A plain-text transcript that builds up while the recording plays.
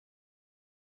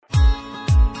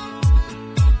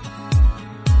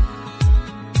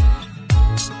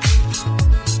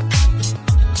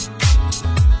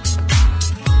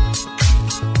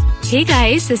Hey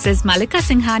guys, this is Malika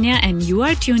Singhania and you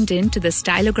are tuned in to the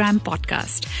Stylogram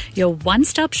podcast, your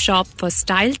one-stop shop for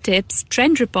style tips,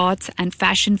 trend reports and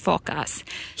fashion forecasts.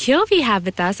 Here we have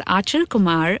with us Anchal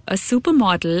Kumar, a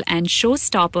supermodel and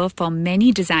showstopper for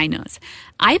many designers.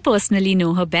 I personally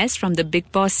know her best from the Bigg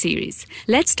Boss series.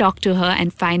 Let's talk to her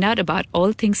and find out about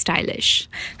all things stylish.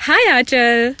 Hi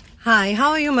Anchal. Hi, how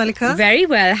are you, Malika? Very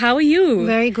well. How are you?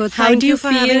 Very good. How do you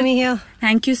for feel? Having me here.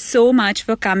 Thank you so much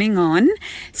for coming on.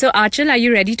 So, Anchal, are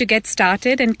you ready to get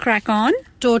started and crack on?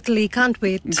 Totally. Can't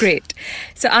wait. Great.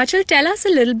 So, Anchal, tell us a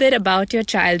little bit about your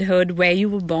childhood, where you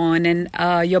were born and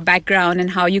your background and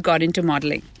how you got into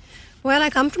modeling. Well, I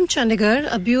come from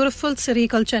Chandigarh, a beautiful city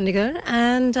called Chandigarh,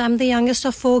 and I'm the youngest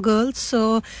of 4 girls.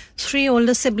 So, 3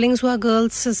 older siblings who are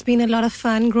girls. Has been a lot of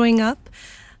fun growing up.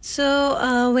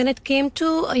 So when it came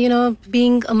to,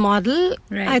 being a model,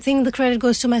 right. I think the credit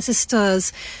goes to my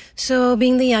sisters. So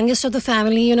being the youngest of the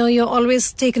family, you're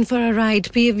always taken for a ride.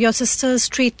 Your sisters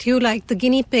treat you like the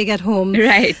guinea pig at home.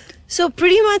 Right. So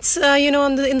pretty much,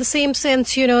 in the same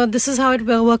sense, this is how it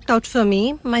worked out for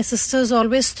me. My sisters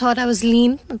always thought I was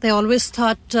lean. They always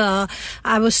thought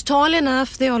I was tall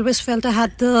enough. They always felt I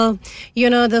had the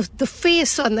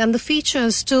face and the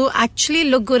features to actually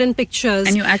look good in pictures.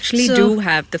 And you actually do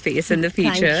have the face and the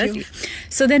features. Thank you.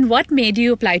 So then what made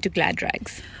you apply to Glad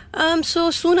Rags?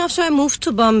 So soon after I moved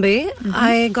to Bombay,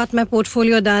 I got my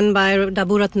portfolio done by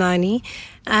Dabu Ratnani.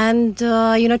 And,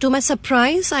 to my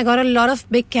surprise, I got a lot of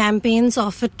big campaigns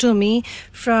offered to me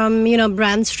from,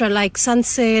 brands like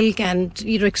Sunsilk and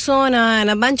Rexona and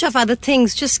a bunch of other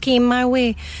things just came my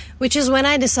way, which is when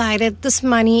I decided this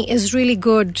money is really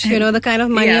good. The kind of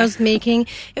money I was making,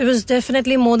 it was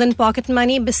definitely more than pocket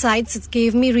money. Besides, it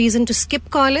gave me reason to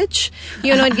skip college.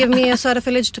 It gave me a sort of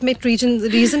a legitimate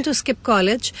reason to skip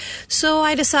college. So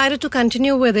I decided to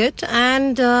continue with it.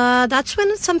 And that's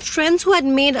when some friends who had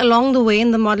made along the way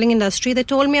in the modeling industry, they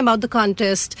told me about the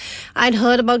contest. I'd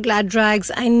heard about Glad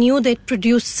Rags. I knew they'd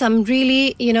produced some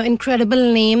really,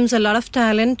 incredible names, a lot of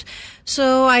talent.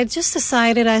 So I just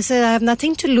decided, I said, I have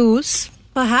nothing to lose.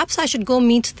 Perhaps I should go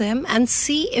meet them and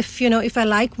see if I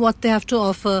like what they have to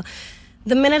offer.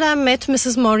 The minute I met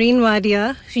Mrs. Maureen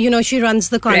Wadia, she runs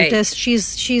the contest. Right.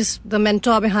 She's the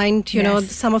mentor behind,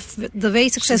 some of the very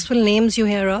successful names you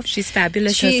hear of. She's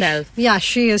fabulous herself. Yeah,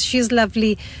 she is. She's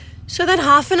lovely. So that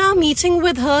half an hour meeting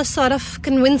with her sort of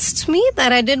convinced me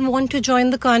that I did want to join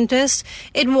the contest.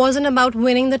 It wasn't about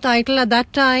winning the title at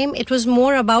that time. It was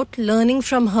more about learning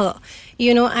from her.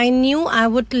 I knew I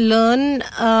would learn,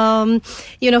 from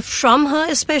her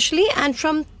especially and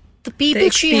from the people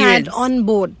she had on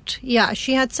board. Yeah,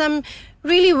 she had some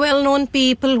really well-known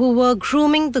people who were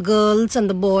grooming the girls and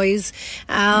the boys.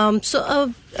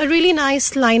 So a really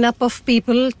nice lineup of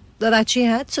people that she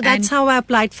had. So that's how I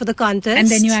applied for the contest. And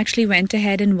then you actually went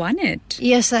ahead and won it.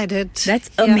 Yes, I did.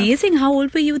 That's amazing. How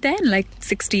old were you then? Like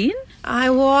 16? I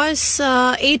was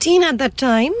 18 at that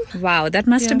time. Wow, that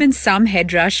must have been some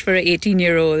head rush for an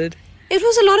 18-year-old. It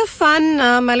was a lot of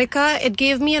fun, Malika. It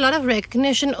gave me a lot of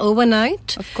recognition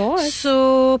overnight. Of course.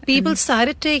 So people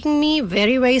started taking me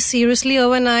very, very seriously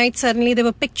overnight. Suddenly there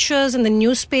were pictures in the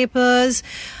newspapers.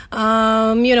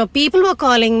 People were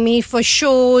calling me for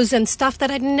shows and stuff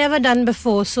that I'd never done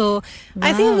before. So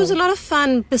I think it was a lot of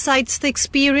fun, besides the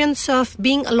experience of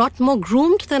being a lot more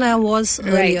groomed than I was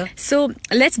earlier. Right. So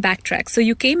let's backtrack. So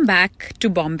you came back to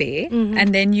Bombay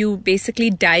and then you basically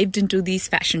dived into these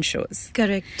fashion shows.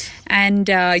 Correct. And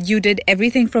you did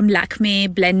everything from Lakme,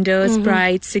 Blender,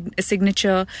 Sprite,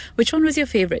 Signature. Which one was your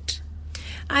favorite?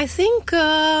 I think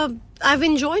I've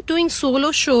enjoyed doing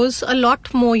solo shows a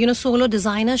lot more, solo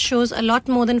designer shows a lot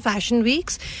more than fashion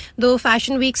weeks. Though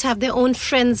fashion weeks have their own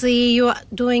frenzy. You're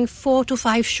doing 4 to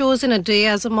 5 shows in a day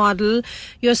as a model.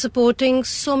 You're supporting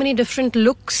so many different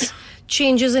looks,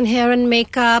 changes in hair and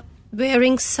makeup,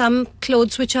 wearing some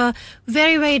clothes which are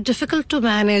very, very difficult to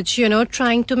manage,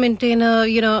 trying to maintain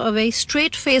a very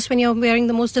straight face when you're wearing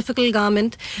the most difficult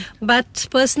garment. But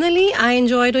personally, I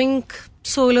enjoy doing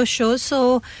solo shows.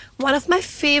 So one of my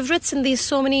favorites in these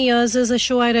so many years is a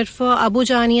show I did for Abu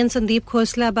Jani and Sandeep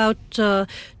Khosla about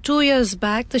 2 years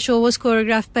back. The show was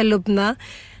choreographed by Lubna.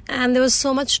 And there was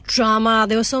so much drama,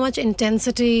 there was so much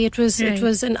intensity. It was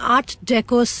an art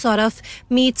deco sort of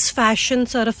meets fashion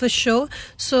sort of a show.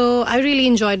 So I really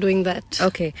enjoyed doing that.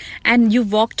 Okay. And you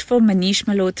walked for Manish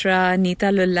Malhotra,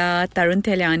 Neeta Lulla, Tarun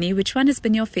Telyani. Which one has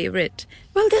been your favorite?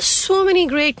 Well, there's so many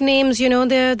great names,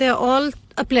 they're all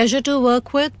a pleasure to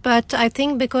work with, but I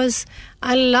think because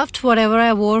I loved whatever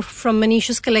I wore from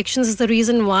Manish's collections. Is the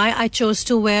reason why I chose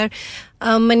to wear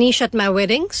Manish at my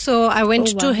wedding. So I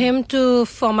went to him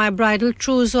for my bridal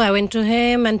trousseau. I went to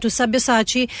him and to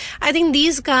Sabyasachi. I think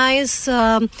these guys,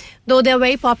 though they're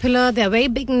very popular, they're very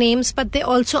big names, but they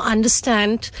also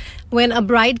understand when a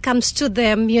bride comes to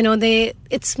them,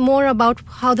 it's more about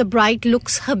how the bride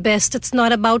looks her best. It's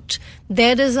not about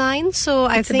their design. So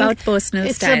I think it's about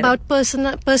personal style. It's about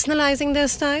personalizing their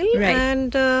style. Right.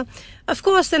 And of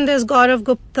course, then there's Gaurav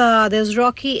Gupta, there's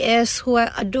Rocky S, who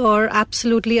I adore,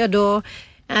 absolutely adore,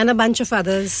 and a bunch of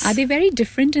others. Are they very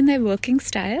different in their working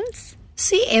styles?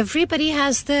 See, everybody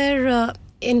has their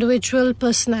individual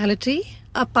personality,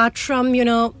 apart from,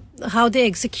 how they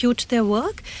execute their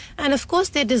work. And of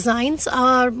course,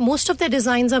 most of their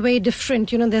designs are very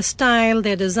different, their style,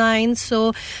 their designs.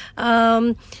 So,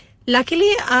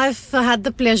 luckily, I've had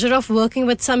the pleasure of working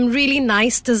with some really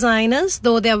nice designers,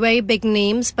 though they're very big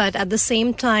names, but at the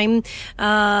same time,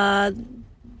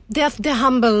 they're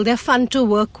humble, they're fun to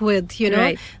work with,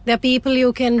 Right. They're people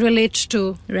you can relate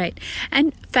to. Right.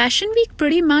 And Fashion Week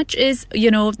pretty much is,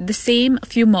 the same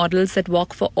few models that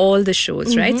walk for all the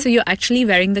shows, right? So you're actually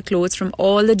wearing the clothes from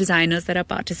all the designers that are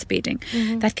participating.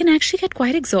 That can actually get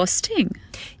quite exhausting.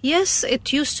 Yes,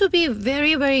 it used to be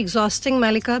very, very exhausting,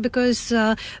 Malika, because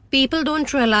people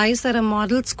don't realize that a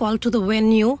model's called to the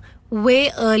venue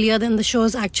way earlier than the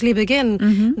shows actually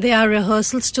begin. There are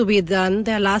rehearsals to be done,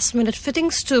 there are last minute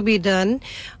fittings to be done,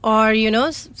 or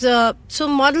so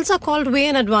models are called way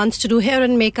in advance to do hair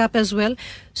and makeup as well.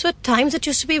 So at times it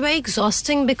used to be very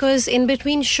exhausting, because in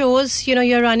between shows,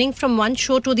 you're running from one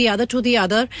show to the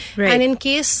other, Right. and in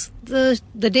case the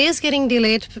day is getting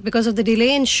delayed because of the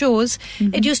delay in shows,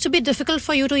 it used to be difficult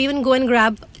for you to even go and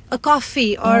grab a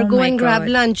coffee or go and grab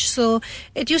lunch. So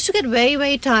it used to get very,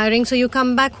 very tiring. So you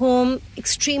come back home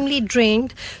extremely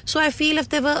drained. So I feel if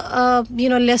there were,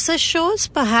 lesser shows,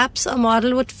 perhaps a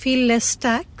model would feel less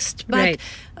taxed. But Right.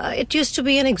 It used to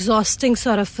be an exhausting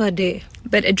sort of a day.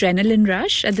 But adrenaline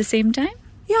rush at the same time?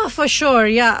 Yeah, for sure.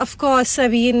 Yeah, of course. I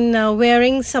mean,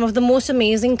 wearing some of the most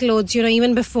amazing clothes,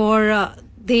 even before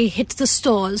they hit the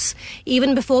stores,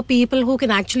 even before people who can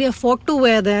actually afford to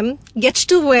wear them get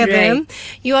to wear them,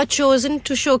 you are chosen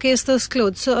to showcase those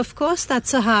clothes. So, of course,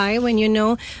 that's a high when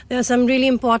there are some really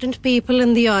important people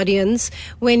in the audience,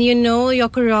 when your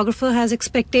choreographer has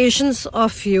expectations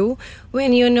of you,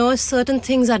 when certain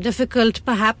things are difficult,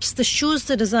 perhaps the shoes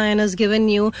the designer's given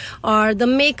you, or the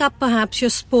makeup perhaps you're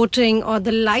sporting, or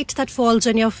the light that falls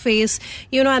on your face,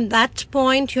 at that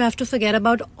point you have to forget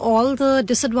about all the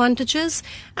disadvantages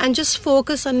and just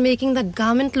focus on making that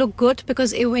garment look good,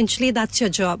 because eventually that's your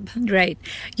job. Right.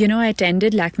 I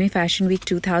attended Lakme Fashion Week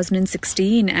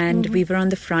 2016 and we were on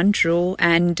the front row,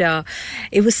 and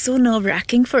it was so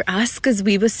nerve-wracking for us because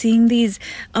we were seeing these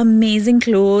amazing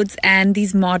clothes and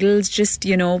these models just,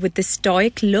 with this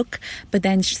stoic look, but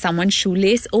then someone's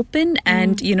shoelace opened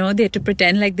and, they had to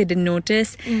pretend like they didn't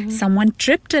notice. Someone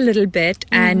tripped a little bit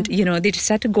and, they just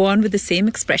had to go on with the same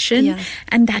expression. Yeah.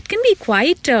 And that can be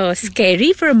quite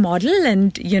scary for a model.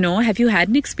 And, have you had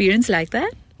an experience like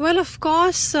that? Well, of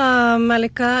course,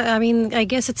 Malika, I mean, I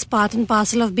guess it's part and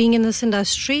parcel of being in this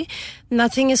industry.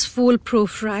 Nothing is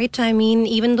foolproof, right? I mean,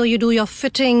 even though you do your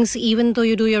fittings, even though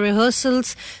you do your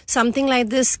rehearsals, something like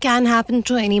this can happen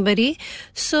to anybody.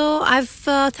 So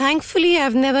thankfully,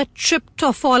 I've never tripped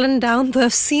or fallen down. Though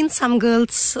I've seen some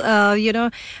girls, have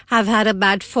had a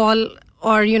bad fall,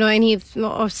 or any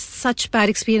of such bad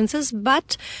experiences.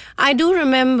 But I do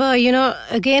remember,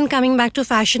 again coming back to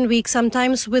Fashion Week,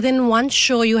 sometimes within one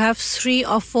show you have 3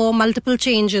 or 4 multiple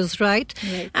changes, right?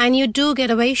 And you do get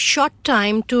a very short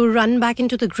time to run back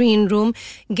into the green room,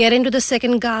 get into the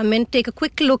second garment, take a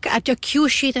quick look at your cue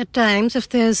sheet at times if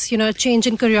there's a change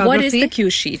in choreography. What is the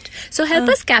cue sheet? So help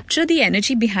us capture the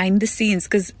energy behind the scenes,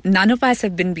 because none of us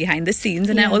have been behind the scenes,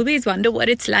 and I always wonder what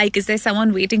it's like. Is there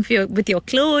someone waiting for with your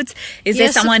clothes? Is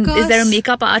there a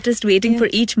makeup artist waiting for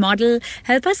each model?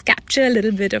 Help us capture a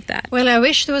little bit of that. Well, I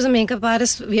wish there was a makeup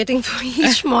artist waiting for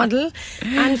each model.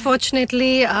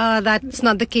 Unfortunately, that's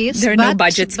not the case. There are no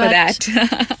budgets for that.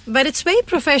 But it's very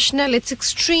professional. It's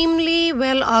extremely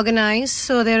well organized.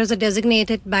 So there is a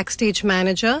designated backstage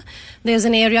manager. There's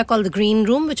an area called the green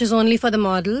room, which is only for the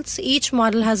models. Each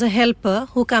model has a helper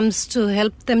who comes to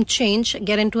help them change,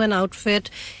 get into an outfit,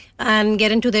 and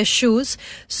get into their shoes.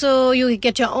 So you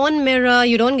get your own mirror,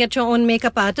 you don't get your own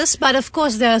makeup artist, but of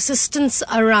course there are assistants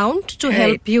around to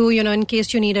help you, in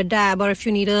case you need a dab, or if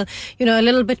you need a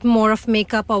little bit more of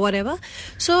makeup or whatever.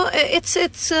 So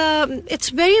it's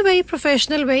very, very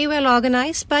professional, very well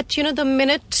organized, but the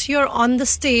minute you're on the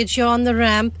stage, you're on the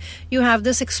ramp, you have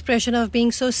this expression of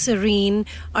being so serene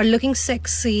or looking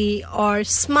sexy or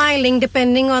smiling,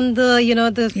 depending on the,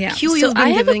 the cue you've been I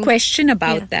have giving. a question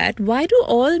about that. Why do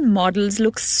all models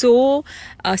look so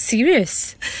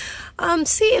serious?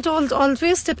 See, it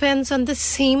always depends on the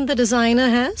theme the designer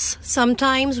has.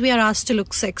 Sometimes we are asked to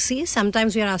look sexy.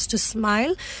 Sometimes we are asked to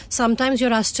smile. Sometimes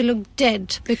you're asked to look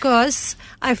dead. Because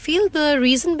I feel the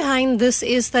reason behind this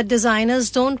is that designers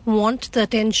don't want the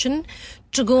attention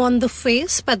to go on the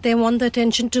face, but they want the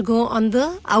attention to go on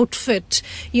the outfit.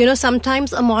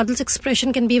 Sometimes a model's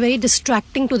expression can be very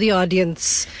distracting to the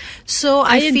audience. So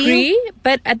I agree,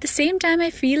 but at the same time,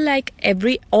 I feel like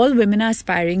all women are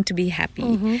aspiring to be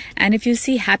happy. And if you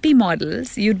see happy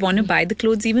models, you'd want to buy the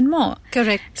clothes even more.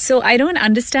 Correct. So I don't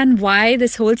understand why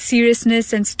this whole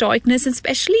seriousness and stoicness,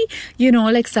 especially,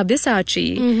 like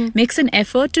Sabyasachi, makes an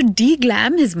effort to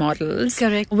de-glam his models.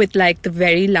 Correct. With like the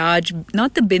very large,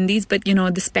 not the bindis, but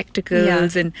the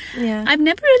spectacles. And I've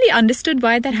never really understood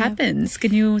why that happens.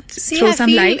 Can you throw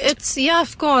some light?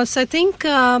 Of course. I think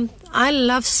I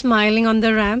love smiling on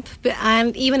the ramp,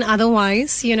 and even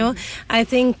otherwise, I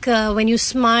think when you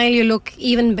smile, you look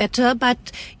even better.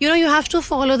 But, you have to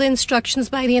follow the instructions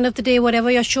by the end of the day, whatever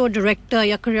your show director,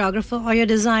 your choreographer, or your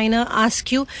designer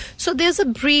ask you. So there's a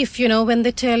brief, when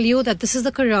they tell you that this is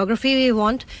the choreography we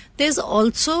want. There's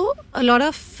also a lot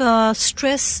of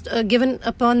stress given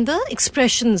upon the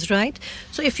expressions, right?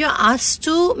 So if you're asked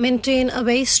to maintain a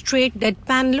very straight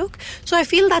deadpan look, so I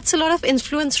feel that's a lot of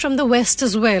influence from the West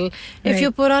as well. If you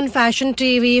put on fashion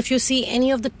TV, if you see any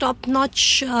of the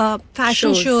top-notch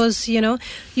fashion shows,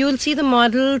 you'll see the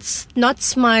models not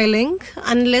smiling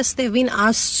unless they've been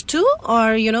asked to,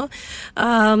 or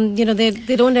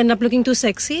they don't end up looking too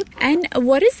sexy. And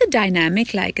what is the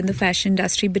dynamic like in the fashion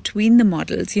industry between the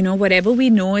models? Whatever we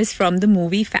know is from the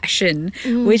movie Fashion,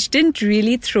 which didn't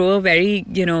really throw a very,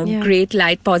 great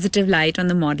light, positive light on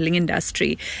the modeling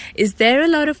industry. Is there a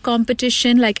lot of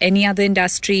competition like any other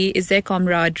industry? Is there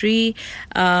camaraderie?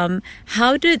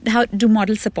 How do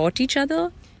models support each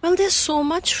other? Well, there's so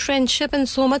much friendship and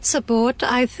so much support.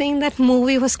 I think that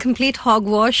movie was complete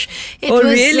hogwash.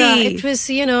 Really? It was,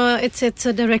 it's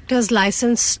a director's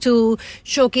license to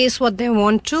showcase what they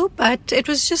want to, but it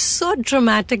was just so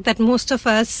dramatic that most of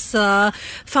us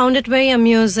found it very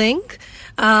amusing.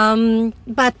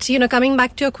 But, coming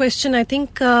back to your question, I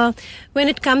think when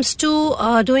it comes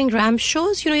to doing ramp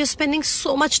shows, you're spending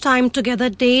so much time together,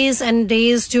 days and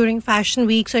days during Fashion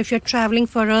Week. So if you're traveling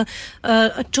for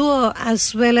a tour,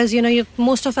 as well as,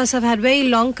 most of us have had very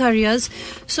long careers.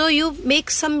 So you make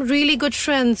some really good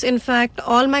friends. In fact,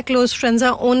 all my close friends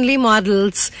are only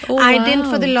models. Oh, I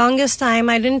didn't, for the longest time,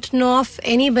 I didn't know of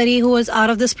anybody who was out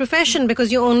of this profession,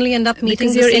 because you only end up meeting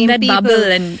the same people. Because you're in that bubble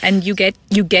and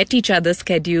you get each other's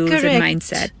schedules. Correct. And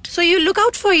mindset. So you look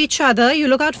out for each other.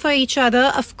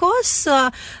 Of course,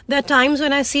 there are times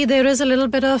when I see there is a little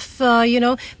bit of,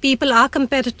 people are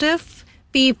competitive.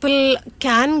 People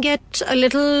can get a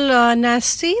little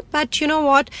nasty, but you know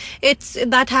what?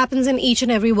 That happens in each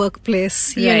and every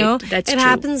workplace. That's it true.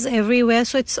 happens everywhere.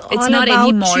 So it's all not about,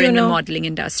 anymore in the modeling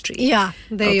industry. Yeah,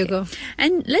 there you go.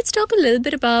 And let's talk a little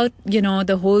bit about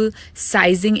the whole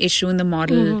sizing issue in the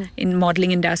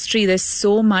modeling industry. There's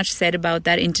so much said about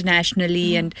that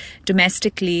internationally and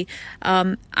domestically.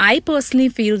 I personally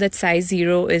feel that size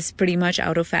 0 is pretty much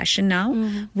out of fashion now.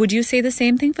 Would you say the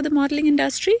same thing for the modeling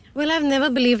industry? Well, I've never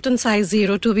believed in size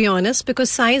 0, to be honest, because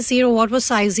size 0, what was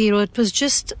size 0? It was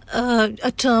just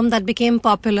a term that became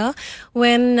popular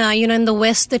when, in the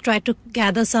West, they tried to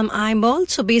gather some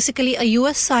eyeballs. So basically, a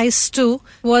US size 2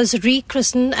 was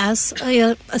rechristened as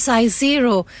a size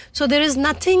 0. So there is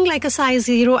nothing like a size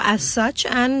 0 as such.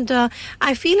 And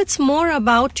I feel it's more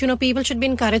about, people should be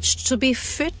encouraged to be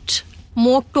fit,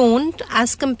 more toned,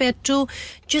 as compared to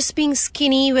just being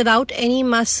skinny without any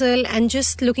muscle and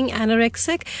just looking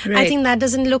anorexic. Right. I think that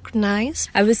doesn't look nice.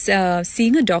 I was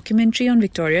seeing a documentary on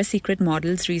Victoria's Secret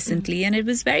models recently, and it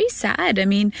was very sad. I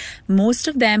mean, most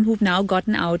of them who've now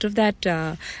gotten out of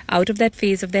that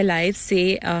phase of their lives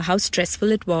say how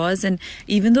stressful it was, and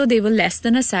even though they were less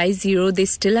than a size 0, they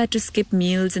still had to skip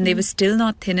meals, and they were still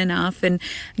not thin enough, and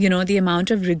the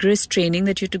amount of rigorous training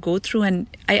that you had to go through. And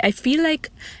I feel like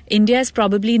India is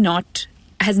probably not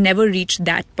has never reached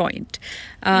that point.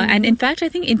 And in fact, I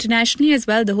think internationally as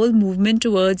well, the whole movement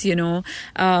towards,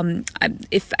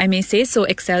 if I may say so,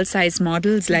 excel size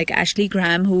models like Ashley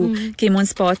Graham, who came on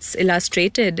Sports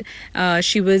Illustrated.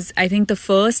 She was, I think, the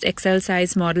first excel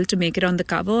size model to make it on the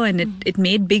cover, and it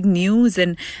made big news.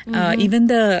 And even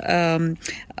the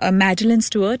Madeline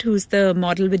Stewart, who's the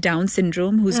model with Down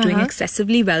syndrome, who's doing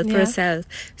excessively well for herself.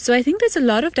 So I think there's a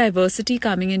lot of diversity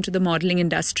coming into the modeling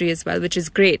industry as well, which is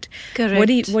great.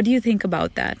 Correct. What do you think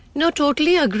about that? No,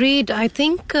 totally agreed. I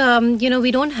think,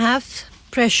 we don't have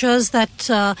pressures that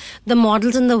the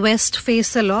models in the West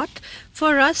face a lot.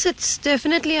 For us, it's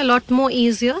definitely a lot more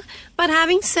easier. But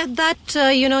having said that,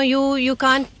 you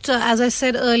can't, as I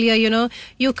said earlier,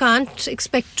 you can't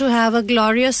expect to have a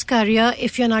glorious career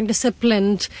if you're not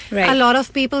disciplined. Right. A lot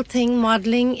of people think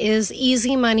modeling is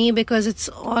easy money because it's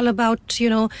all about,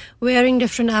 wearing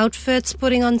different outfits,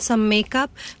 putting on some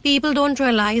makeup. People don't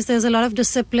realize there's a lot of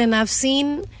discipline. I've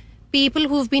seen people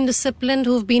who've been disciplined,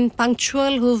 who've been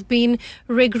punctual, who've been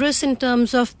rigorous in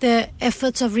terms of their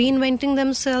efforts of reinventing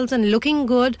themselves and looking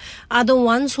good are the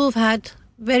ones who've had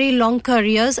very long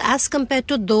careers as compared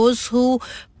to those who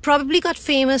probably got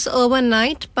famous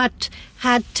overnight but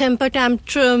had temper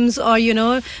tantrums or,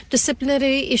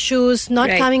 disciplinary issues, not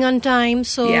coming on time.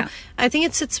 So I think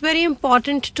it's very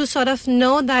important to sort of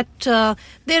know that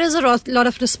there is a lot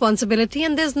of responsibility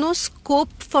and there's no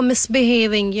scope for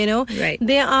misbehaving, Right.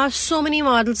 There are so many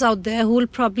models out there who will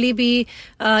probably be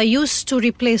used to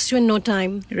replace you in no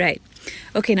time. Right.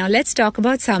 Okay, now let's talk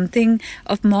about something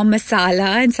of more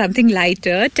masala and something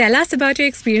lighter. Tell us about your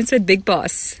experience with Bigg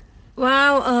Boss.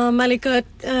 Wow, Malika.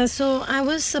 So I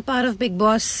was a part of Bigg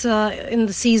Boss in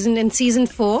season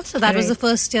 4. So that was the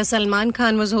first year Salman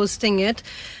Khan was hosting it.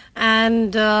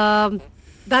 And that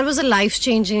was a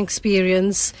life-changing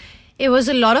experience. It was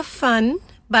a lot of fun.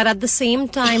 But at the same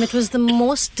time, it was the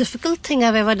most difficult thing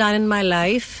I've ever done in my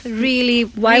life. Really,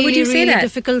 Why would you say that?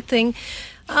 Difficult thing.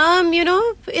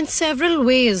 In several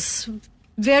ways.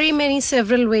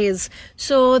 Several ways.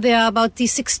 So there are about the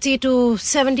 60 to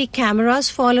 70 cameras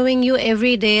following you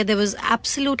every day. There was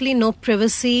absolutely no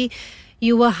privacy.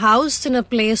 You were housed in a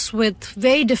place with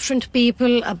very different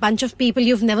people, a bunch of people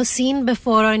you've never seen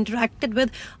before or interacted with,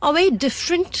 or very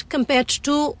different compared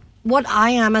to what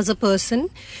I am as a person.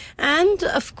 And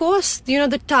of course,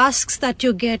 the tasks that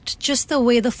you get, just the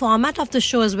way the format of the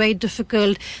show is very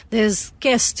difficult. There's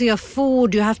guests, your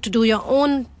food, you have to do your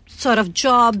own sort of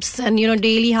jobs and,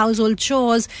 daily household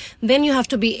chores. Then you have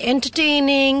to be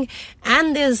entertaining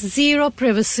and there's zero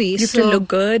privacy. You have to look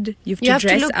good. You have to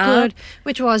dress look up. good,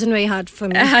 which wasn't very hard for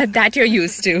me. That you're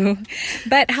used to.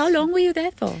 But how long were you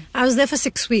there for? I was there for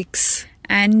 6 weeks.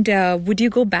 And would you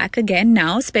go back again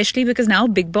now, especially because now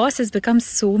Bigg Boss has become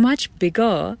so much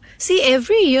bigger? See,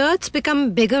 every year it's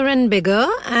become bigger and bigger.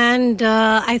 And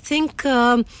I think,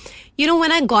 when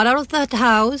I got out of that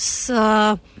house,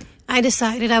 I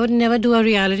decided I would never do a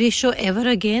reality show ever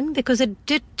again because it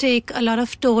did take a lot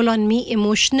of toll on me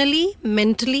emotionally,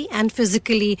 mentally, and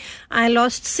physically. I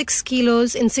lost 6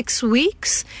 kilos in 6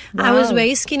 weeks. Wow. I was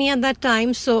very skinny at that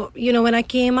time. So, when I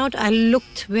came out, I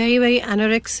looked very, very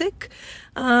anorexic.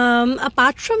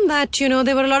 Apart from that,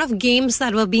 there were a lot of games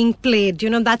that were being played.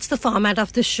 That's the format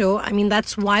of the show. I mean,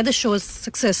 that's why the show is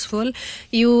successful.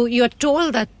 You're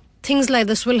told that things like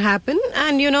this will happen,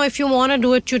 and if you want to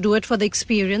do it, you do it for the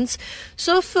experience.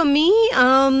 So for me,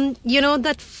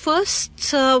 that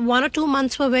first 1 or 2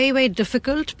 months were very, very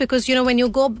difficult because when you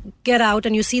get out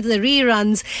and you see the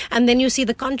reruns and then you see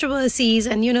the controversies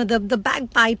and the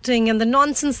backbiting and the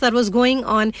nonsense that was going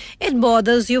on, it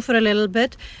bothers you for a little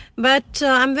bit. But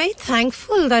I'm very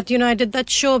thankful that I did that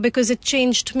show because it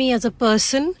changed me as a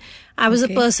person. I was a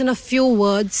person of few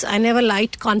words. I never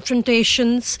liked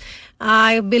confrontations.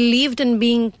 I believed in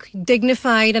being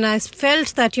dignified, and I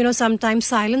felt that, sometimes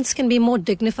silence can be more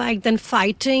dignified than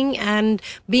fighting and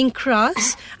being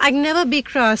crass. I'd never be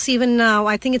crass even now.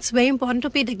 I think it's very important to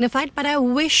be dignified, but I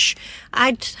wish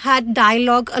I'd had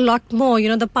dialogue a lot more.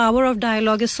 The power of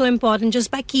dialogue is so important. Just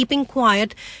by keeping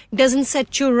quiet doesn't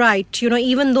set you right,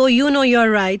 even though you're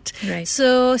right. Right.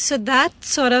 So that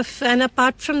sort of, and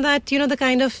apart from that, the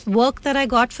kind of work that I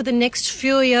got for the next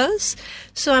few years.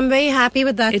 So I'm very happy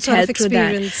with that sort of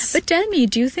experience. But tell me,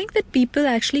 do you think that people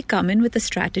actually come in with a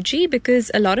strategy?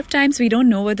 Because a lot of times we don't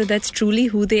know whether that's truly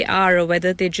who they are or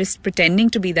whether they're just pretending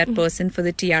to be that person for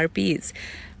the TRPs.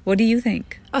 What do you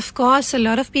think? Of course, a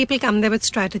lot of people come there with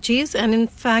strategies. And in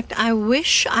fact, I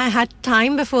wish I had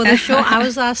time before the show. I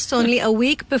was asked only a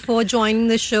week before joining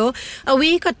the show. A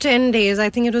week or 10 days. I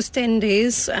think it was 10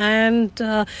 days. And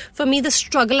for me, the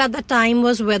struggle at the time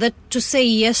was whether to say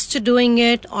yes to doing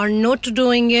it or no to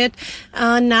doing it.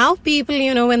 Now people,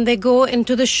 when they go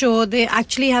into the show, they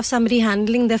actually have somebody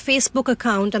handling their Facebook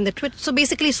account and their Twitter. So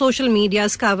basically social media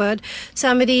is covered.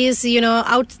 Somebody is,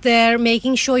 out there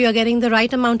making sure you're getting the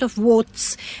right amount of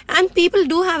votes. And people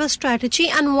do have a strategy,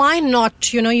 and why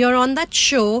not? You're on that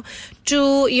show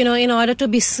to, in order to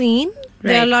be seen.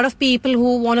 Right. There are a lot of people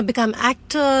who want to become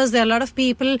actors. There are a lot of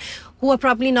people who are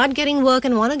probably not getting work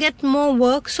and want to get more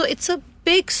work. So it's a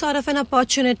big sort of an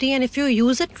opportunity, and if you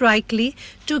use it rightly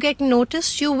to get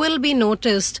noticed, you will be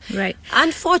noticed. Right.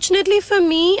 Unfortunately for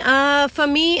me, I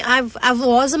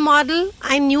was a model.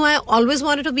 I knew I always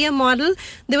wanted to be a model.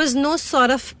 There was no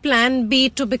sort of plan B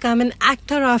to become an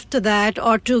actor after that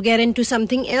or to get into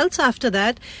something else after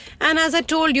that. And as I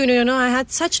told you, I had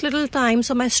such little time,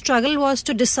 so my struggle was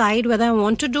to decide whether I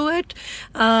want to do it,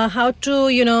 how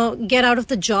to, get out of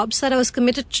the jobs that I was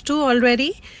committed to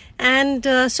already. And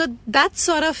so that's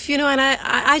sort of, and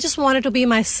I just wanted to be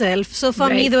myself. So for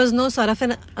me, there was no sort of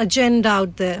an agenda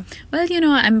out there. Well,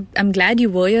 I'm glad you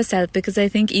were yourself, because I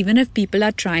think even if people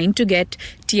are trying to get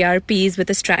TRPs with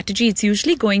a strategy, it's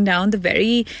usually going down the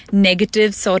very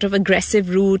negative sort of aggressive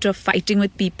route of fighting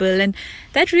with people. And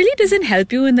that really doesn't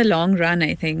help you in the long run,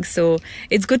 I think. So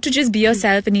it's good to just be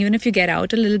yourself. And even if you get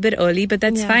out a little bit early, but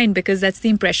that's fine, because that's the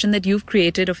impression that you've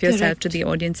created of yourself to the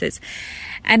audiences.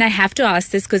 And I have to ask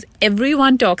this because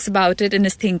everyone talks about it and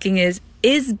is thinking is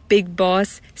Bigg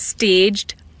Boss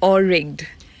staged or rigged?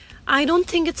 I don't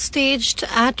think it's staged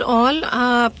at all.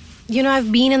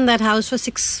 I've been in that house for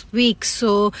 6 weeks.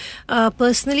 So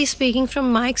personally speaking,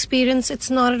 from my experience, it's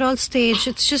not at all staged.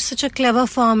 It's just such a clever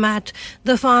format.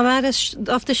 The format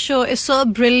of the show is so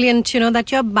brilliant,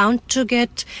 that you're bound to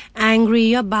get angry.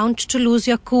 You're bound to lose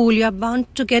your cool. You're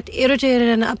bound to get irritated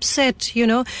and upset,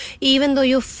 even though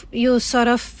you sort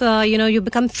of, you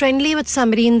become friendly with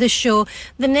somebody in the show.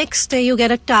 The next day you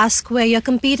get a task where you're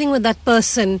competing with that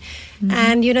person. Mm-hmm.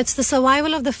 And, it's the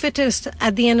survival of the fittest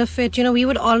at the end of it. We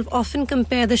would often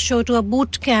compare the show to a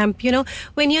boot camp,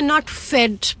 when you're not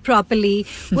fed properly,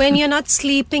 when you're not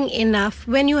sleeping enough,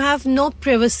 when you have no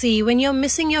privacy, when you're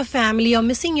missing your family, you're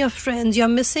missing your friends, you're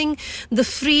missing the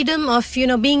freedom of,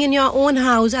 being in your own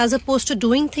house as opposed to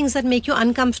doing things that make you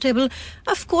uncomfortable.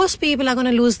 Of course, people are going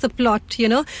to lose the plot,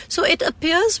 So it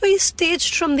appears very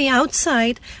staged from the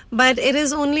outside, but it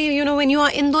is only, when you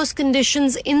are in those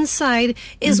conditions inside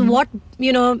is what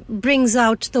brings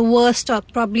out the worst or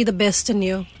probably the best in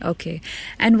you. Okay.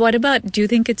 And what about, do you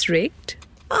think it's rigged?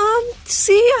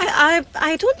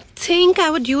 I don't think I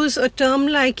would use a term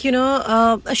like,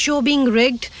 a show being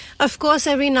rigged. Of course,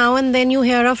 every now and then you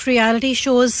hear of reality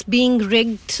shows being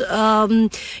rigged,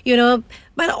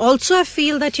 but also I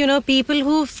feel that, people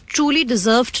who've truly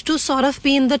deserved to sort of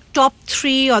be in the top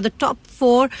 3 or the top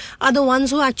 4 are the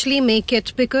ones who actually make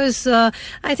it, because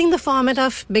I think the format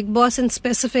of Bigg Boss in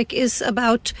specific is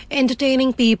about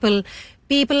entertaining people.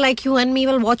 People like you and me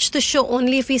will watch the show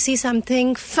only if we see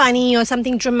something funny or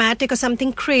something dramatic or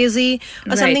something crazy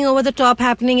or something over the top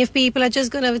happening. If people are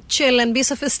just going to chill and be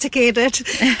sophisticated,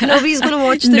 nobody's going to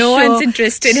watch the show. No one's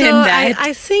interested in that.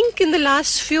 I think in the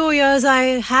last few years,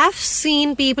 I have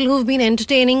seen people who've been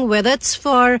entertaining, whether it's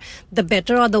for the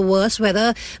better or the worse,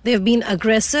 whether they've been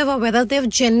aggressive or whether they've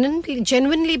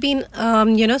genuinely been,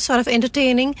 sort of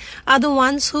entertaining, are the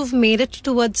ones who've made it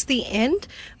towards the end.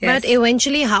 Yes. But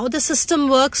eventually how the system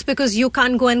works, because you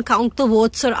can't go and count the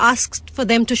votes or ask for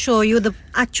them to show you the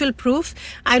actual proof.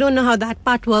 I don't know how that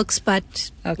part works,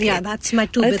 but that's my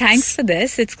 2 bits. Thanks for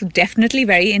this. It's definitely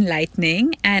very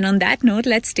enlightening. And on that note,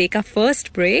 let's take our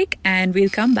first break and we'll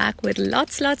come back with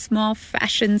lots more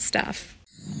fashion stuff.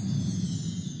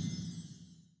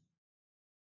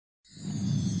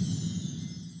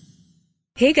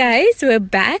 Hey guys, we're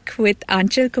back with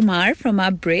Anchal Kumar from our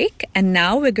break, and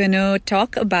now we're going to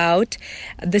talk about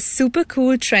the super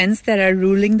cool trends that are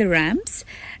ruling the ramps.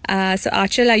 So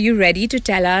Anchal, are you ready to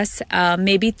tell us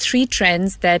maybe 3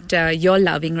 trends that you're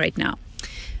loving right now?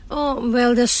 Oh,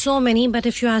 well, there's so many, but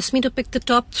if you ask me to pick the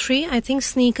top 3, I think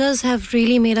sneakers have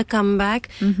really made a comeback.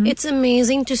 Mm-hmm. It's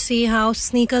amazing to see how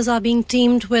sneakers are being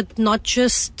teamed with not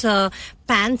just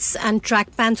pants and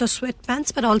track pants or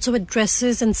sweatpants, but also with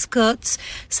dresses and skirts.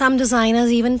 Some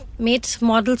designers even made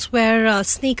models wear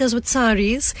sneakers with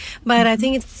saris, but I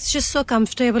think it's just so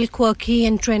comfortable, quirky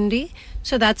and trendy.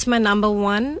 So that's my number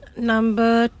 1.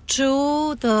 Number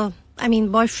 2,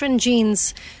 boyfriend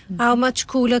jeans. How much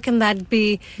cooler can that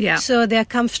be? Yeah. So they're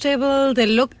comfortable, they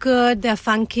look good, they're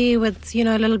funky with,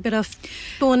 a little bit of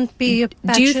toned patches.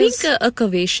 Do you think a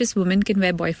curvaceous woman can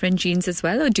wear boyfriend jeans as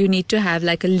well, or do you need to have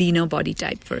like a leaner body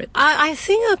type for it? I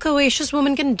think a curvaceous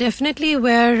woman can definitely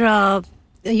wear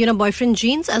boyfriend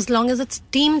jeans, as long as it's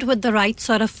teamed with the right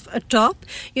sort of a top.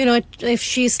 If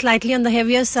she's slightly on the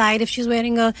heavier side, if she's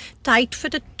wearing a tight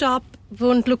fitted top,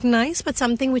 won't look nice, but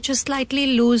something which is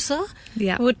slightly looser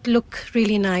would look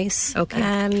really nice. Okay.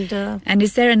 And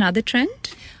is there another trend?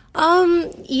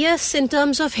 Yes, in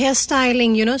terms of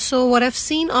hairstyling, so what I've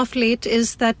seen of late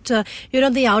is that,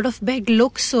 the out of bed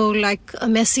look, so like a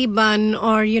messy bun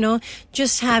or,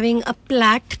 just having a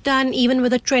plait done even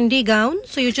with a trendy gown.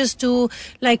 So you just do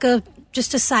like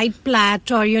just a side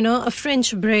plait or, a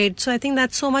French braid. So I think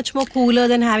that's so much more cooler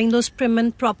than having those prim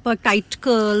and proper tight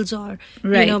curls or,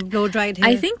 blow-dried hair.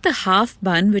 I think the half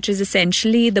bun, which is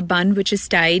essentially the bun which is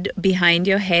tied behind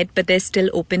your head, but there's still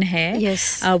open hair,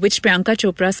 yes, which Priyanka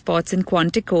Chopra sports in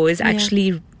Quantico, is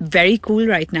actually very cool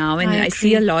right now, and I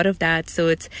see a lot of that, so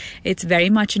it's very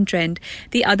much in trend.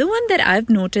 The other one that I've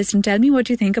noticed, and tell me what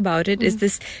you think about it, is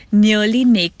this nearly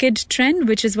naked trend,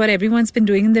 which is what everyone's been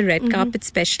doing in the red carpet,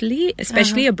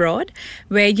 especially abroad,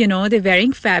 where they're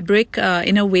wearing fabric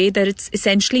in a way that it's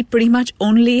essentially pretty much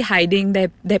only hiding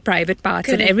their private parts.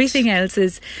 Correct. And everything else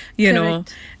is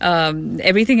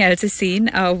everything else is seen.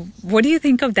 What do you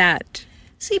think of that?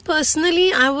 See,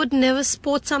 personally, I would never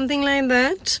sport something like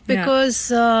that because,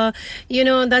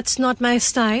 that's not my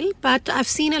style. But I've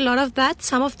seen a lot of that.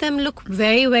 Some of them look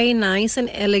very, very nice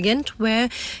and elegant where,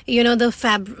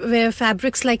 where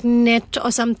fabrics like net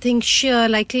or something sheer,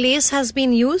 like lace has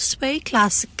been used very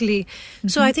classically. Mm-hmm.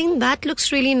 So I think that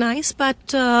looks really nice. But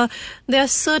there are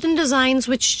certain designs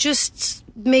which just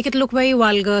make it look very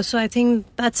vulgar. So I think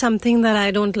that's something that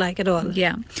I don't like at all.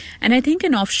 Yeah. And I think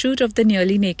an offshoot of the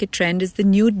nearly naked trend is the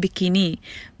nude bikini,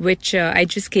 which I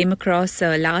just came across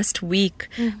last week.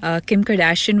 Kim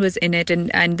Kardashian was in it,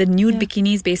 and the nude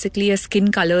bikini is basically a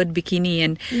skin-colored bikini,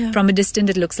 and from a distance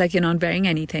it looks like you're not wearing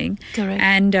anything. Correct.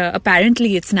 And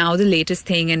apparently it's now the latest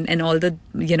thing, and all the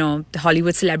the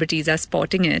Hollywood celebrities are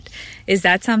sporting it. Is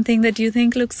that something that you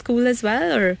think looks cool as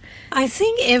well? Or I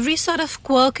think every sort of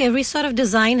quirk, every sort of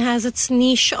design has its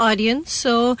niche audience.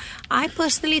 So I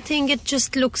personally think it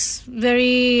just looks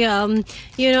very,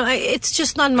 it's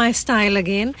just not my style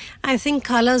again. I think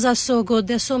colors are so good.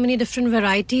 There's so many different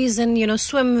varieties and,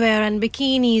 swimwear and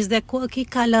bikinis. They're quirky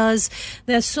colors.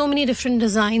 There's so many different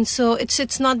designs. So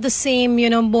it's not the same,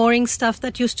 boring stuff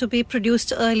that used to be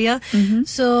produced earlier. Mm-hmm.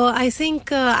 So I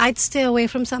think I'd stay away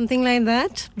from something like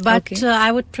that. But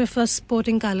I would prefer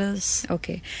sporting colors.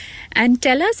 Okay. And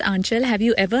tell us, Anchal, have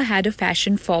you ever had a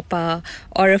fashion faux pas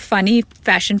or a funny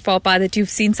fashion faux pas that you've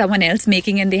seen someone else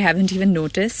making and they haven't even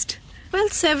noticed? Well,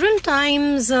 several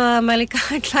times, Malika.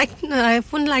 I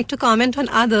wouldn't like to comment on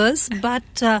others, but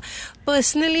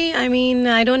personally,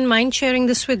 I don't mind sharing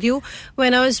this with you.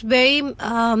 When I was very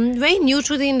new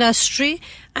to the industry,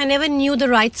 I never knew the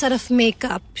right sort of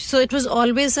makeup. So it was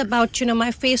always about,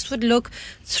 my face would look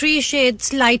 3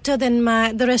 shades lighter than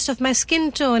the rest of my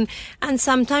skin tone. And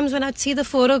sometimes when I'd see the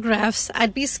photographs,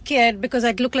 I'd be scared because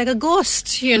I'd look like a ghost.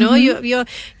 Mm-hmm.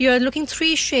 You're looking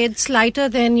 3 shades lighter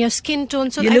than your skin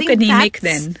tone. So you look anemic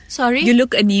then. Sorry? You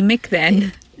look anemic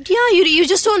then. Yeah, you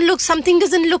just don't look, something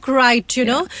doesn't look right,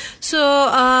 know.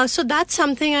 So that's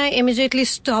something I immediately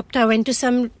stopped. I went to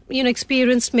some,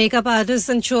 experienced makeup artists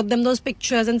and showed them those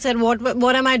pictures and said,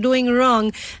 what am I doing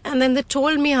wrong? And then they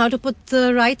told me how to put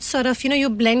the right sort of, you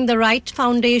blend the right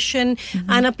foundation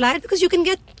and apply it, because you can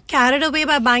get carried away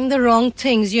by buying the wrong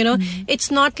things,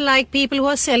 It's not like people who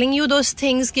are selling you those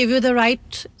things give you the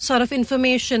right sort of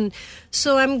information.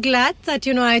 So I'm glad that,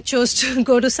 I chose to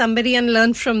go to somebody and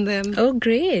learn from them. Oh,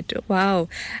 great. Wow.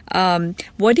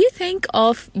 What do you think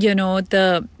of,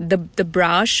 the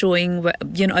bra showing,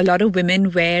 a lot of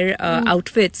women wear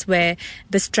outfits where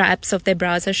the straps of their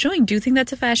bras are showing. Do you think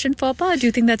that's a fashion faux pas, or do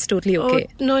you think that's totally okay?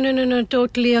 Oh, no,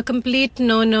 totally. A complete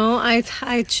no.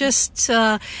 I just,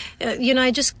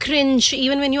 I just cringe.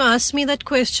 Even when you asked me that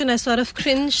question, I sort of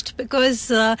cringed because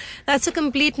that's a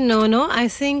complete no. I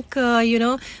think,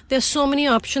 there's so many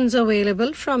options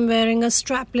available, from wearing a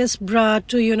strapless bra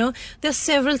to, there's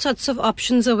several sorts of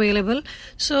options available.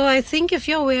 So I think if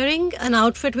you're wearing an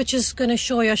outfit which is going to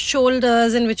show your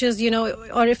shoulders and which is,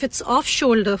 or if it's off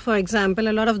shoulder, for example,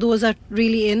 a lot of those are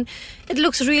really in. It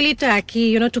looks really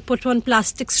tacky, to put on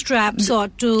plastic straps or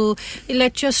to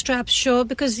let your straps show,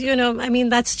 because,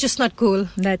 that's just not cool.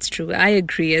 That's true. I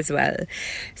agree as well.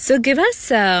 So give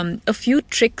us a few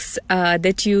tricks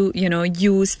that you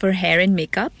use for hair and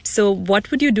makeup. So what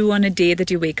would you do on a day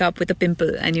that you wake up with a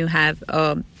pimple and you have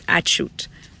ad shoot?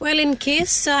 Well, in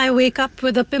case I wake up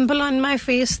with a pimple on my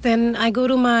face, then I go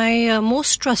to my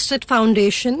most trusted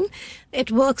foundation. It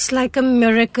works like a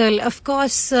miracle. Of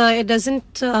course, it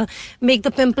doesn't make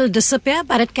the pimple disappear,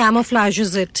 but it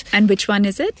camouflages it. And which one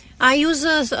is it? I use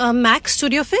a MAC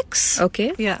Studio Fix.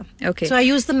 Okay. Yeah. Okay. So I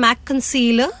use the MAC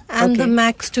Concealer and the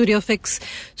MAC Studio Fix.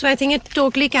 So I think it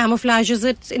totally camouflages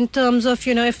it in terms of,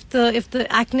 if the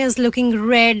acne is looking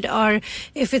red or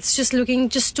if it's just looking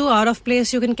just too out of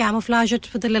place, you can camouflage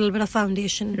it with a little bit of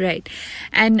foundation. Right.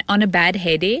 And on a bad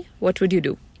hair day, what would you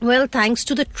do? Well, thanks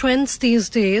to the trends these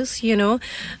days,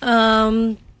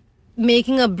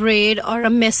 making a braid or a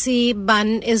messy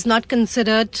bun is not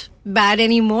considered bad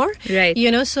anymore. Right.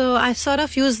 So I sort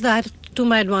of use that to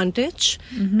my advantage.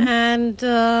 Mm-hmm.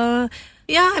 And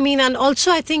and also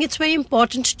I think it's very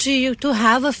important to you to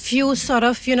have a few sort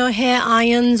of, hair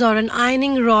irons or an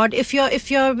ironing rod. If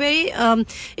you're very,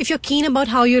 if you're keen about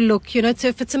how you look,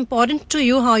 if it's important to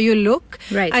you how you look,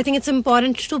 right. I think it's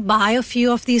important to buy a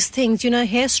few of these things.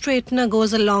 Hair straightener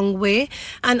goes a long way,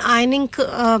 and ironing,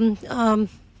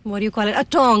 what do you call it? A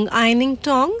tong, ironing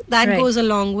tong, that right. goes a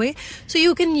long way. So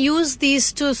you can use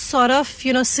these to sort of,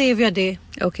 save your day.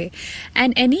 Okay.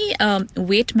 And any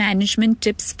weight management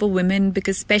tips for women,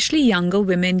 because especially younger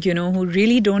women, who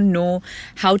really don't know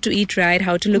how to eat right,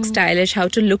 how to look stylish, how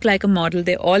to look like a model.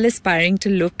 They're all aspiring to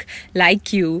look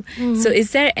like you. So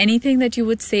is there anything that you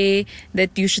would say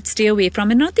that you should stay away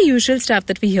from? And not the usual stuff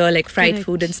that we hear, like fried Correct.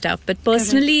 food and stuff, but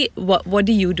personally, what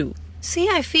do you do? See,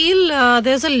 I feel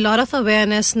there's a lot of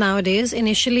awareness nowadays.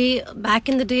 Initially, back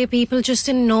in the day, people just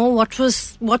didn't know what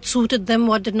suited them,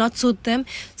 what did not suit them.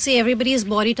 See, everybody's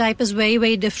body type is very,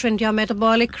 very different. Your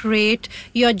metabolic rate,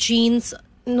 your genes,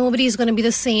 nobody is going to be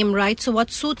the same, right? So what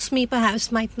suits me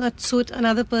perhaps might not suit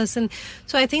another person.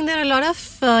 So I think there are a lot of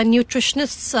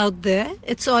nutritionists out there.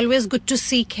 It's always good to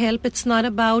seek help. It's not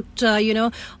about, I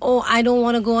don't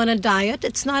want to go on a diet.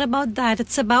 It's not about that.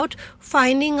 It's about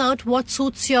finding out what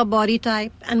suits your body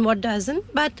type and what doesn't.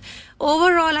 But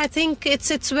overall, I think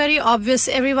it's very obvious.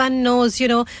 Everyone knows,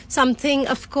 something,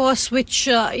 of course, which,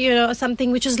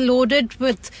 something which is loaded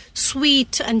with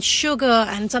sweet and sugar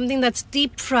and something that's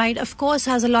deep fried, of course,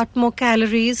 has a lot more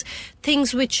calories.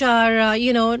 Things which are,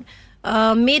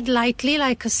 made lightly,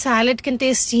 like a salad, can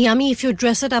taste yummy if you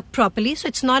dress it up properly. So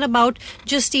it's not about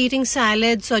just eating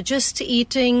salads or just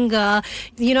eating,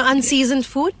 unseasoned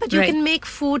food, but you right. can make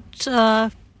food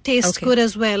taste good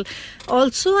as well.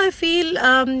 Also, I feel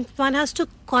one has to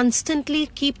constantly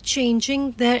keep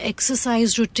changing their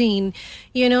exercise routine.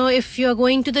 If you're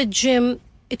going to the gym,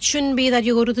 it shouldn't be that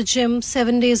you go to the gym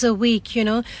 7 days a week,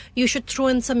 You should throw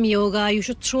in some yoga, you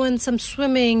should throw in some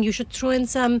swimming, you should throw in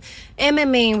some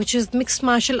MMA, which is mixed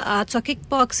martial arts, or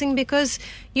kickboxing, because,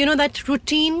 that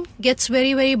routine gets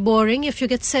very, very boring if you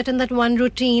get set in that one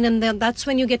routine, and then that's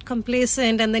when you get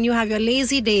complacent, and then you have your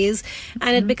lazy days,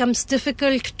 and it becomes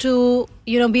difficult to,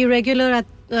 be regular at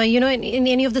in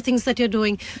any of the things that you're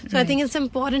doing. So right. I think it's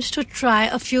important to try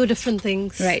a few different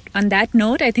things. Right. On that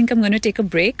note, I think I'm going to take a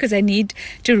break because I need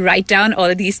to write down all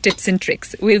of these tips and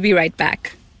tricks. We'll be right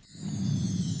back.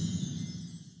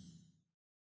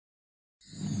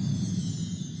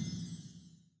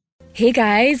 Hey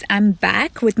guys, I'm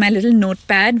back with my little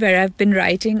notepad where I've been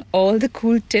writing all the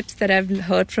cool tips that I've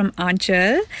heard from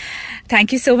Anchal.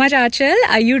 Thank you so much, Anchal.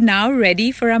 Are you now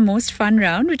ready for our most fun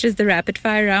round, which is the rapid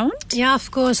fire round? Yeah,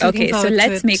 of course. Okay, so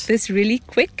let's make this really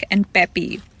quick and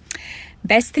peppy.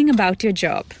 Best thing about your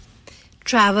job?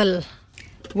 Travel.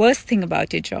 Worst thing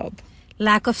about your job?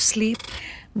 Lack of sleep.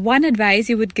 One advice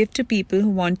you would give to people who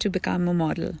want to become a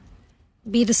model?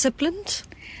 Be disciplined.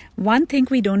 One thing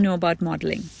we don't know about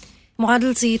modeling?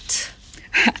 Models eat.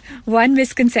 One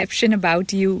misconception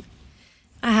about you?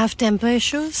 I have temper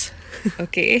issues.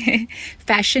 Okay.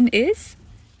 Fashion is?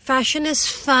 Fashion is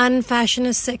fun. Fashion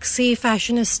is sexy.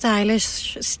 Fashion is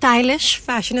stylish.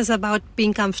 Fashion is about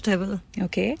being comfortable.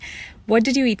 Okay. What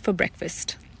did you eat for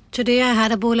breakfast? Today I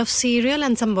had a bowl of cereal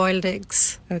and some boiled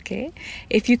eggs. Okay.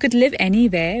 If you could live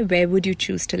anywhere, where would you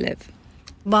choose to live?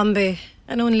 Bombay,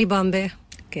 and only Bombay.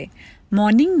 Okay.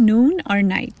 Morning, noon or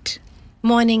night?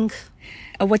 Morning.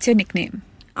 What's your nickname?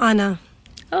 Anna.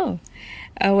 Oh.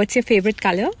 What's your favorite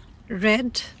color?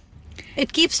 Red.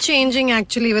 It keeps changing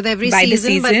actually with every By season, the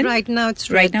season, but right now it's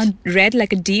red. Right now, red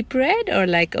like a deep red or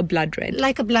like a blood red?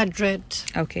 Like a blood red.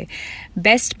 Okay.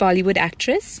 Best Bollywood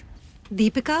actress?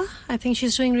 Deepika. I think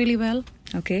she's doing really well.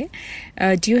 Okay.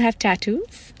 Do you have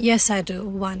tattoos? Yes, I do.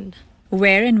 One.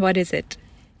 Where and what is it?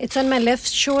 It's on my left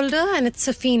shoulder and it's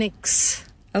a phoenix.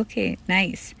 Okay,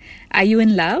 nice. Are you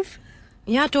in love?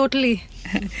 Yeah, totally.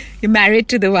 You're married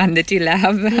to the one that you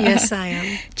love. Yes, I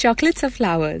am. Chocolates or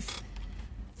flowers?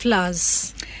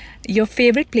 Flowers. Your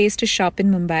favorite place to shop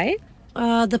in Mumbai?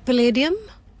 The Palladium.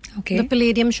 Okay. The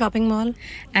Palladium shopping mall.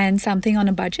 And something on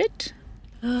a budget?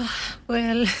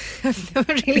 Well, I've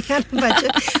never really had a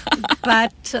budget.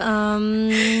 But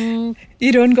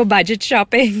You don't go budget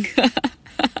shopping.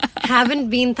 haven't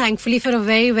been, thankfully, for a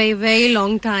very, very, very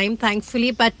long time,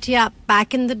 thankfully. But yeah,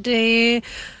 back in the day,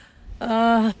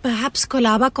 perhaps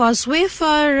Colaba Causeway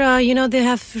for, they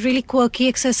have really quirky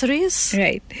accessories.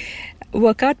 Right.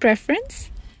 Workout preference?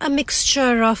 A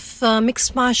mixture of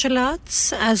mixed martial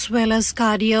arts as well as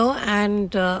cardio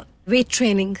and weight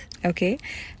training. Okay.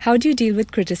 How do you deal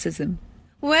with criticism?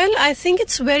 Well, I think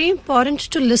it's very important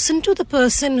to listen to the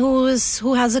person who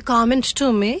has a comment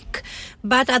to make,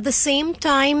 but at the same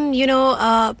time,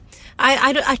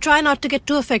 I try not to get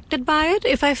too affected by it.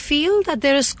 If I feel that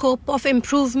there is scope of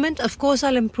improvement, of course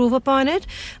I'll improve upon it.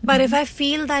 But if I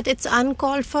feel that it's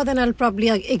uncalled for, then I'll probably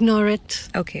ignore it.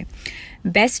 Okay.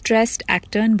 Best dressed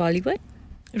actor in Bollywood?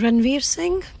 Ranveer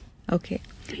Singh. Okay.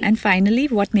 And finally,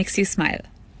 what makes you smile?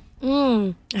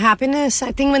 Happiness.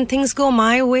 I think when things go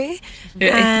my way.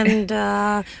 Right. And,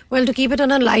 to keep it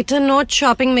on a lighter note,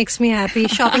 shopping makes me happy.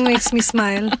 Shopping makes me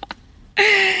smile.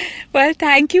 Well,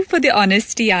 thank you for the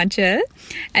honesty, Anchal.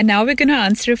 And now we're going to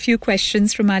answer a few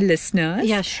questions from our listeners.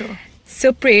 Yeah, sure.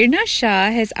 So, Prerna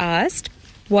Shah has asked,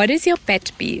 what is your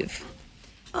pet peeve?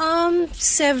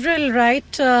 Several,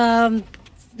 right?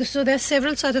 So there's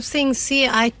several sort of things. See,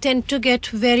 I tend to get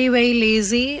very, very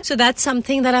lazy. So that's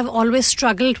something that I've always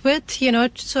struggled with,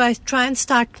 So I try and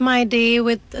start my day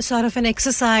with a sort of an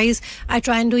exercise. I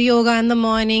try and do yoga in the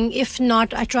morning. If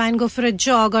not, I try and go for a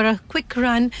jog or a quick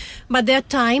run. But there are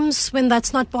times when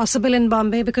that's not possible in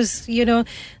Bombay because, the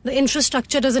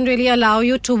infrastructure doesn't really allow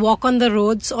you to walk on the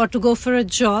roads or to go for a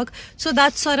jog. So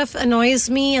that sort of annoys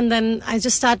me. And then I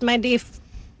just start my day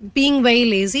being very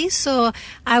lazy. So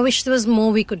I wish there was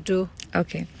more we could do.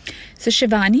 Okay. So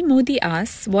Shivani Modi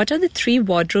asks, what are the 3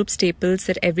 wardrobe staples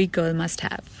that every girl must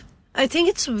have? I think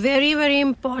it's very, very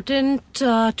important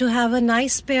to have a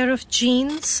nice pair of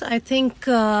jeans. I think,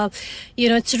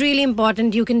 it's really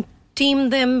important. You can team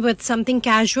them with something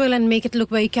casual and make it look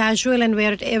very casual and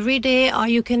wear it every day. Or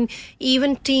you can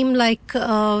even team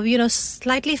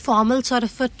slightly formal sort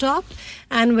of a top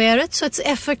and wear it so it's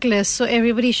effortless. So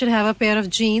everybody should have a pair of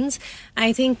jeans.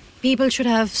 I think people should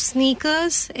have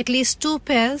sneakers, at least 2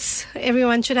 pairs.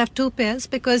 Everyone should have 2 pairs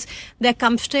because they're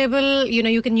comfortable.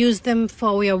 You can use them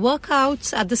for your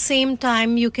workouts. At the same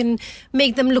time, you can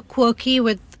make them look quirky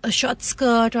with a short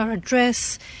skirt or a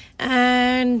dress.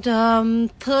 And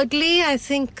thirdly, I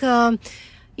think,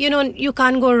 you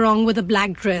can't go wrong with a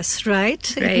black dress,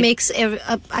 right? Right. It makes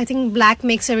I think black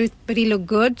makes everybody look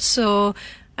good. So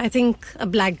I think a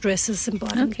black dress is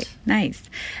important. Okay, nice.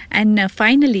 And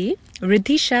finally,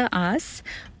 Riddhi Shah asks,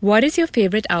 what is your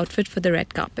favorite outfit for the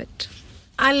red carpet?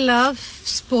 I love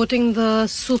sporting the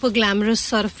super glamorous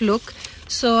sort of look.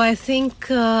 So I think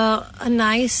a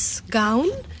nice gown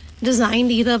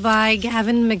designed either by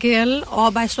Gavin McGill or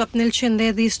by Swapnil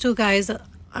Shinde. These 2 guys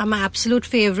are my absolute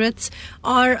favorites.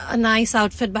 Or a nice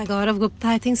outfit by Gaurav Gupta.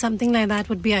 I think something like that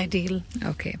would be ideal.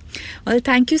 Okay. Well,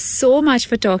 thank you so much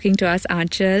for talking to us,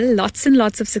 Anchal. Lots and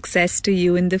lots of success to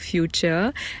you in the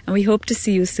future. And we hope to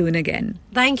see you soon again.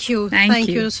 Thank you. Thank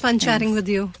you. It was fun chatting with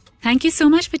you. Thank you so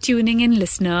much for tuning in,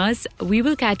 listeners. We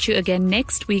will catch you again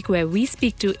next week where we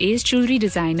speak to ace jewelry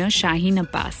designer Shaheen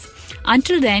Abbas.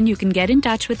 Until then, you can get in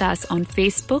touch with us on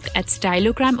Facebook at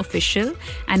Stylogram Official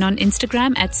and on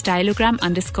Instagram at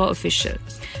Stylogram_official.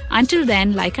 Until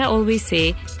then, like I always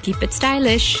say, keep it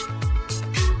stylish.